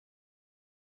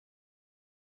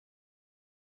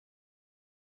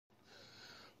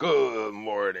Good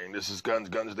morning. This is Guns,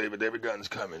 David Guns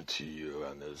coming to you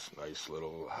on this nice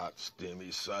little hot, steamy,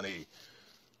 sunny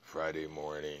Friday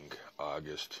morning,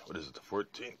 August, what is it, the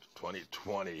 14th,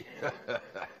 2020.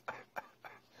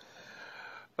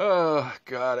 Oh,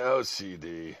 God,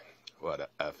 OCD. What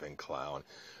a effing clown.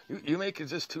 You make it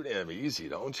just too damn easy,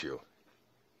 don't you?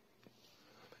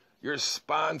 You're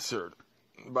sponsored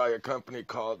by a company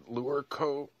called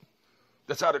Lureco.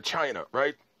 That's out of China,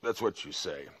 right? That's what you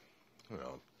say. You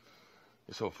know,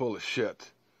 you're so full of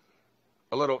shit.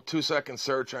 A little 2-second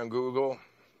search on Google,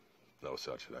 no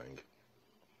such thing.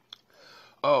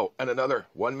 Oh, and another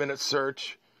 1-minute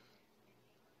search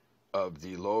of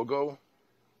the logo.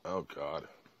 Oh God,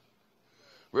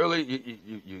 really?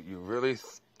 You really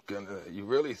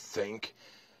think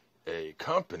a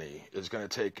company is going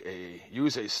to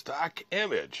use a stock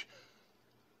image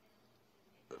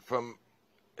from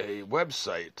a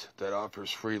website that offers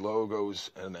free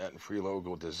logos and free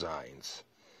logo designs?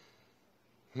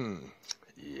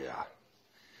 Yeah,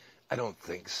 I don't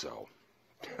think so.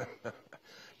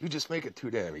 You just make it too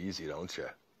damn easy, don't you?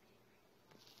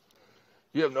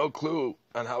 You have no clue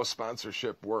on how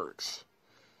sponsorship works.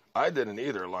 I didn't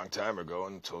either a long time ago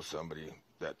until somebody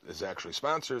that is actually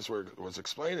sponsors was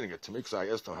explaining it to me, because I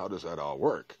asked them, how does that all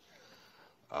work?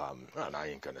 And I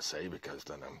ain't going to say, because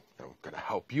then I'm going to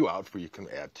help you out where you can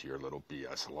add to your little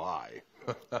BS lie.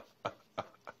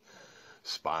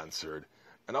 Sponsored.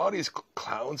 And all these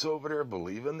clowns over there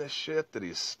believe in this shit that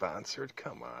he's sponsored?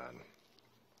 Come on.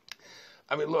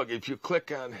 I mean, look, if you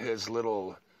click on his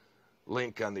little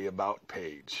link on the About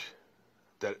page,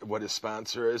 that what his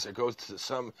sponsor is, it goes to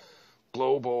some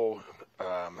global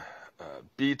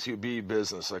B2B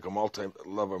business, like a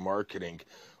multi-level marketing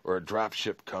or a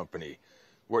dropship company,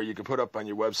 where you can put up on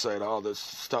your website all this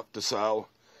stuff to sell,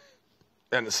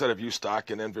 and instead of you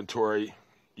stocking inventory,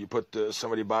 you put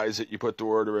somebody buys it, you put the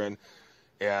order in,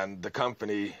 and the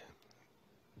company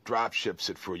drop ships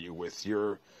it for you with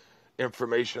your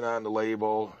information on the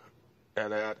label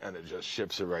and that, and it just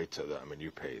ships it right to them, and you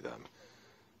pay them.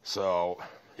 So,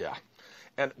 yeah.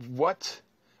 And what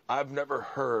I've never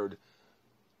heard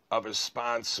of a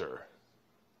sponsor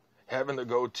having to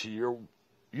go to your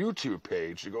YouTube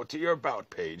page, to go to your About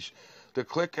page, to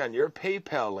click on your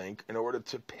PayPal link in order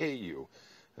to pay you.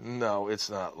 No, it's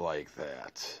not like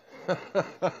that.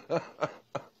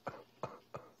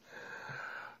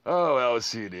 Oh,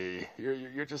 LCD,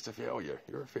 you're just a failure.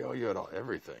 You're a failure at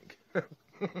everything.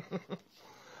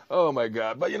 Oh my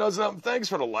God! But you know something? Thanks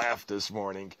for the laugh this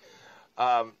morning.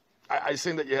 I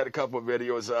seen that you had a couple of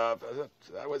videos up.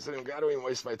 I don't even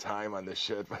waste my time on this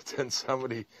shit. But then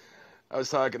I was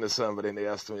talking to somebody and they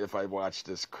asked me if I watched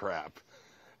this crap,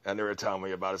 and they were telling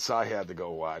me about it, so I had to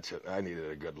go watch it. I needed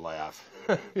a good laugh.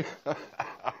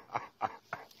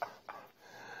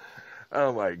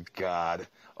 Oh my God.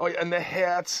 Oh, yeah, and the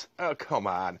hats. Oh, come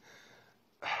on.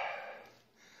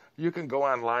 You can go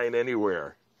online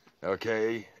anywhere,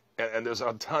 okay? And there's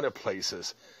a ton of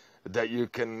places that you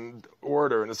can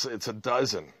order, and it's a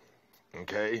dozen,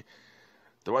 okay?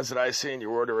 The ones that I've seen,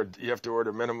 you have to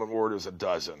order, minimum orders a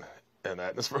dozen, and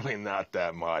it's really not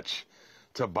that much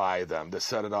to buy them, to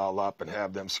set it all up and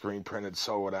have them screen printed,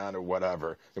 sew it on, or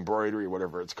whatever, embroidery,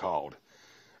 whatever it's called,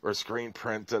 or screen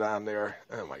printed on there.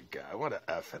 Oh my God, what a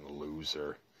effing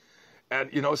loser.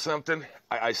 And you know something?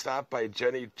 I stopped by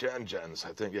Jenny Jen's,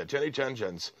 Jenny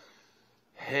Jen's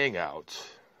Hangout.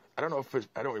 I don't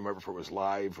remember if it was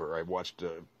live or I watched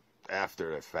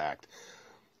after the fact.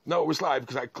 No, it was live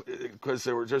because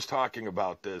they were just talking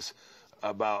about this,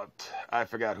 I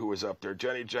forgot who was up there,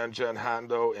 Jenny Jen,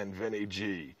 Hondo, and Vinny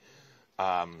G.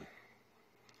 Telling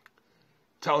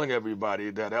everybody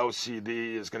that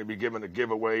LCD is going to be giving a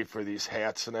giveaway for these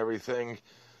hats and everything.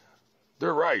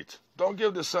 They're right. Don't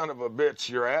give the son of a bitch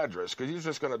your address, because he's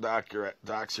just going to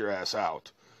dox your ass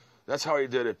out. That's how he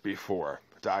did it before,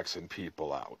 doxing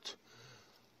people out.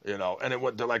 You know, and it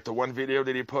went to like the one video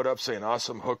that he put up saying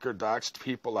Awesome Hooker doxed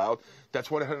people out. That's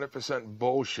 100%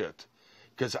 bullshit,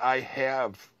 because I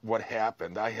have what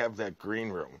happened. I have that green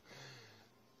room.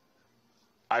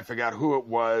 I forgot who it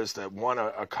was that won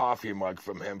a coffee mug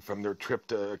from him from their trip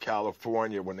to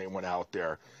California when they went out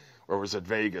there. Or was it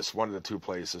Vegas? One of the two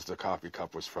places the coffee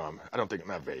cup was from.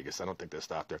 Not Vegas. I don't think they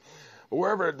stopped there. But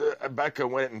wherever Becca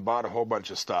went and bought a whole bunch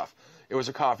of stuff, it was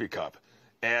a coffee cup.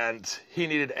 And he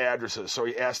needed addresses, so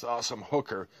he asked Awesome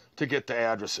Hooker to get the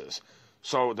addresses.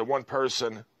 So the one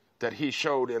person that he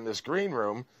showed in this green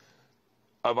room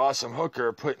of Awesome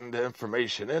Hooker putting the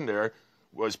information in there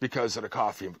was because of the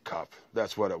coffee cup.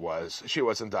 That's what it was. She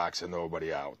wasn't doxing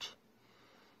nobody out.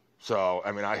 So,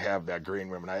 I mean, I have that green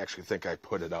room, and I actually think I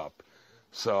put it up.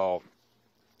 So,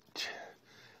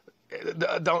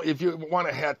 don't. If you want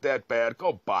a hat that bad,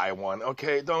 go buy one.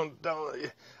 Okay, don't.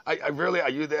 I really, are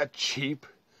you that cheap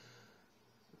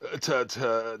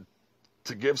to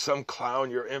give some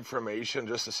clown your information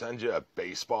just to send you a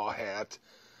baseball hat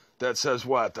that says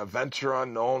what? A venture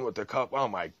unknown with the cup? Oh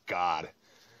my God.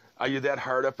 Are you that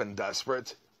hard up and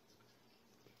desperate?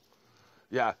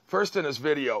 Yeah, first in his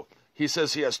video, he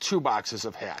says he has 2 boxes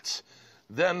of hats.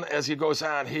 Then as he goes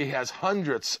on, he has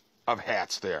hundreds of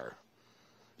hats there.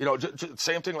 You know,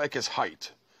 same thing like his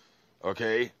height.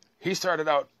 Okay? He started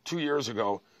out 2 years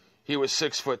ago, he was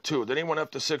 6'2". Then he went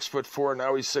up to 6'4",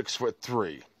 now he's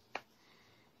 6'3".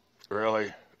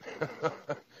 Really?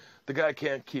 The guy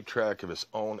can't keep track of his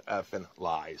own effing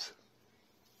lies.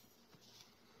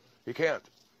 He can't.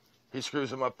 He screws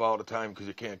them up all the time because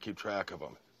he can't keep track of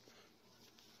them.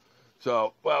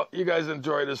 So, well, you guys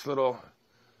enjoy this little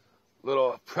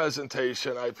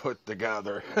presentation I put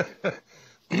together.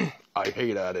 I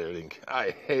hate editing.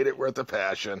 I hate it with a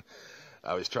passion.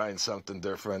 I was trying something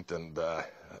different, and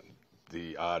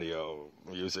the audio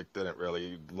music didn't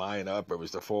really line up. It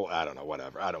was the full, I don't know,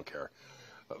 whatever. I don't care.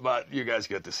 But you guys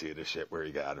get to see the shit where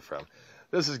you got it from.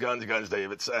 This is Guns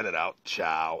David. Sign it out.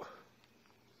 Ciao.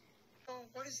 Oh,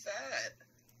 what is that?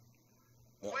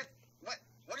 No.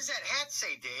 What does that hat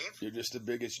say, Dave? You're just the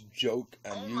biggest joke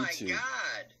on YouTube. Oh my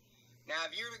God. Now,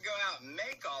 if you were to go out and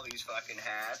make all these fucking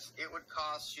hats, it would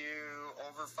cost you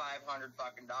over $500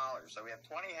 fucking dollars. So we have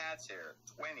 20 hats here.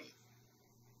 20.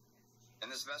 And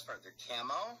this is the best part. They're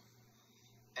camo.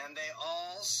 And they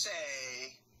all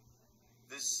say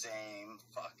the same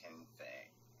fucking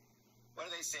thing. What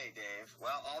do they say, Dave?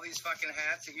 Well, all these fucking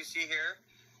hats that you see here.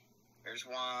 Here's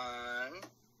one.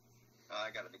 Oh,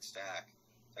 I got a big stack.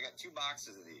 I got 2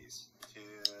 boxes of these.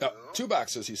 2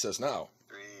 boxes, he says now.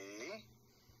 3.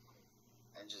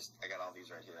 I got all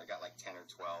these right here. I got like 10 or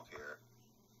 12 here.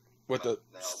 With the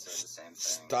they all say the same thing.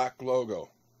 Stock logo.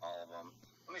 All of them.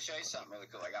 Let me show you something really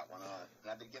cool. I got one on,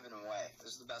 and I've been giving them away.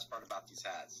 This is the best part about these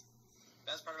hats.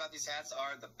 The best part about these hats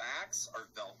are the backs are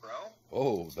Velcro.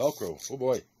 Oh, Velcro. Oh,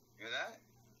 boy. Hear that?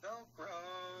 Velcro.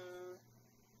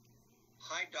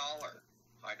 High dollar.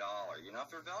 High dollar. You know,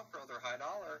 if they're Velcro, they're high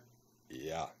dollar.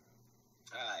 Yeah. All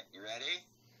right, you ready?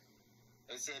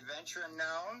 They say Adventure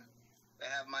Unknown. They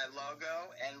have my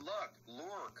logo. And look,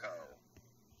 Luraco.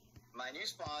 My new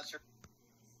sponsor.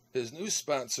 His new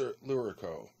sponsor,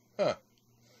 Luraco. Huh.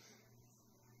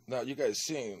 Now, you guys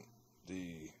seen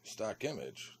the stock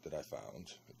image that I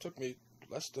found. It took me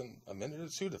less than a minute or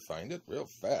 2 to find it. Real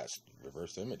fast.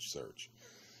 Reverse image search.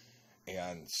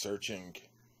 And searching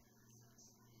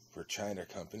for China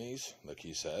companies, like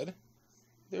he said,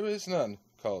 there is none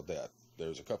called that.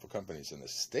 There's a couple companies in the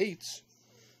States,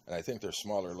 and I think they're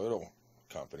smaller little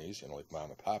companies, you know, like mom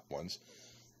and pop ones,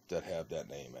 that have that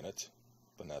name in it,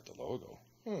 but not the logo.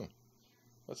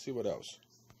 Let's see what else.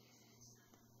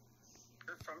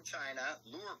 From China,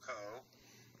 Luraco,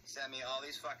 sent me all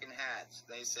these fucking hats.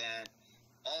 They sent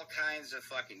all kinds of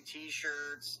fucking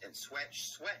t-shirts and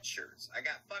sweatshirts. I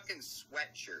got fucking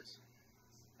sweatshirts.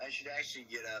 I should actually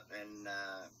get up and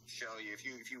show you.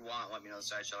 If you want, let me know the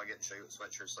size. I'll get and show you what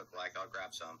sweatshirts look like. I'll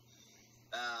grab some.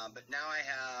 But now I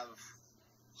have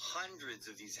hundreds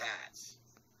of these hats.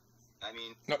 I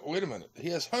mean... No, wait a minute. He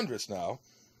has hundreds now.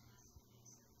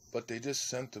 But they just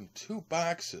sent him 2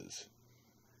 boxes.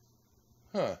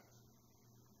 Huh.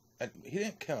 And he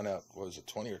didn't count out, what was it,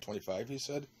 20 or 25, he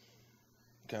said?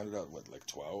 He counted out, what, like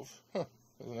 12? Huh.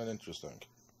 Isn't that interesting?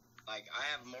 Like, I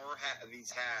have more of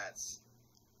these hats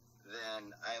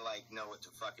than I, like, know what to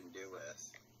fucking do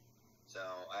with. So,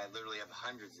 I literally have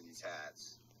hundreds of these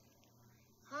hats.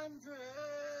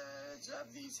 Hundreds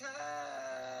of these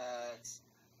hats!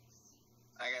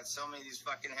 I got so many of these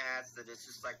fucking hats that it's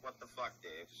just like, what the fuck,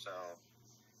 Dave? So,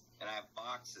 and I have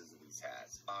boxes of these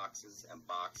hats. Boxes and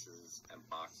boxes and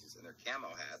boxes. And they're camo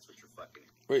hats, which are fucking...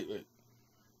 Wait.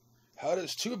 How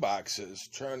does 2 boxes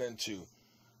turn into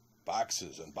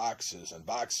boxes and boxes and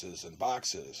boxes and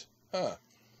boxes? Huh.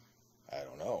 I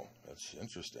don't know. That's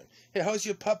interesting. Hey, how's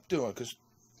your pup doing? Because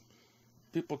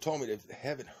people told me they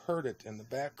haven't heard it in the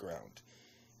background.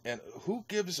 And who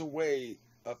gives away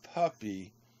a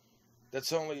puppy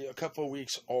that's only a couple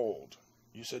weeks old?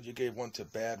 You said you gave one to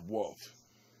Bad Wolf.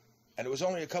 And it was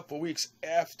only a couple weeks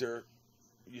after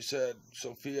you said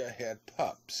Sophia had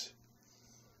pups.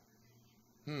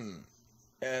 And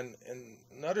in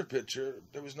another picture,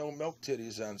 there was no milk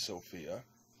titties on Sophia.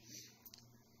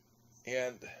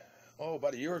 And,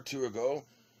 about a year or 2 ago,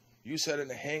 you said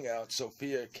in a hangout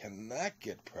Sophia cannot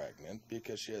get pregnant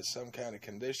because she has some kind of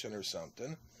condition or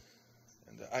something.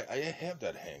 And I have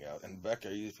that hangout, and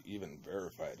Becca even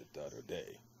verified it the other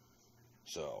day.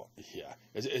 So, yeah.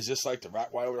 Is this like the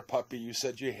Rottweiler puppy you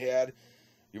said you had?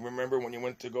 You remember when you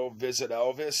went to go visit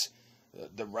Elvis?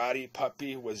 The Rottie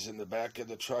puppy was in the back of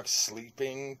the truck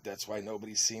sleeping. That's why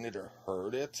nobody's seen it or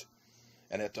heard it.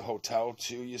 And at the hotel,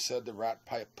 too, you said the Rot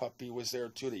puppy was there,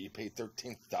 too, that you paid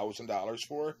 $13,000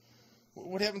 for?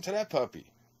 What happened to that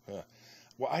puppy?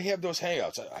 Well, I have those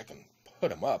hangouts. I can put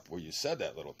them up where you said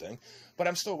that little thing. But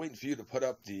I'm still waiting for you to put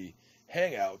up the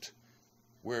hangout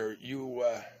where you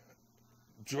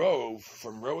drove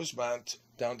from Rosemont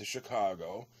down to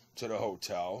Chicago to the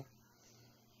hotel.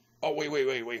 Oh,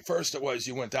 wait. First it was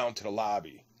you went down to the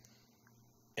lobby,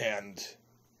 and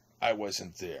I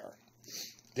wasn't there.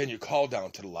 Then you called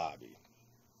down to the lobby.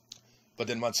 But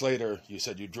then months later, you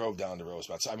said you drove down to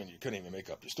Rosemont. So, I mean, you couldn't even make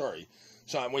up your story.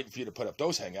 So I'm waiting for you to put up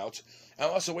those hangouts. I'm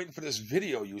also waiting for this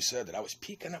video you said that I was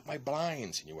peeking up my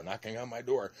blinds and you were knocking on my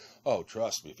door. Oh,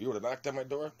 trust me, if you would have knocked on my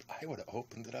door, I would have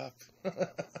opened it up.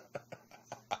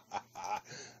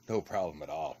 No problem at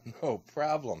all. No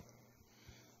problem.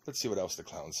 Let's see what else the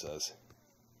clown says.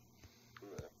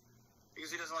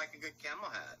 Because he doesn't like a good camel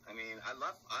hat. I mean, I don't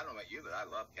know about you, but I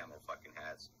love camel fucking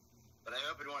hats. But I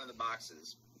opened one of the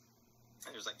boxes,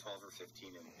 and there's like 12 or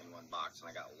 15 in one box, and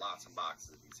I got lots of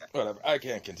boxes of these hats. Whatever. I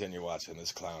can't continue watching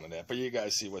this clown and that, but you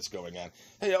guys see what's going on.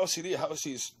 Hey, LCD, how's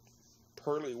these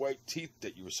pearly white teeth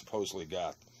that you supposedly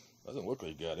got? Doesn't look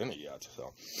like you got any yet,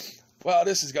 so. Well,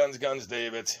 this is Guns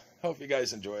David. Hope you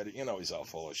guys enjoyed it. You know he's all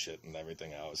full of shit and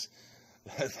everything else.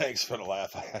 Thanks for the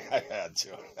laugh. I had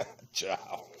to.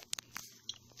 Ciao.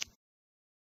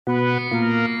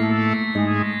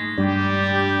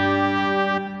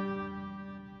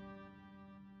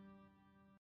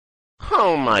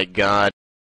 Oh my God.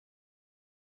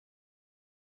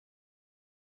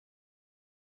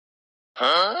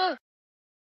 Huh?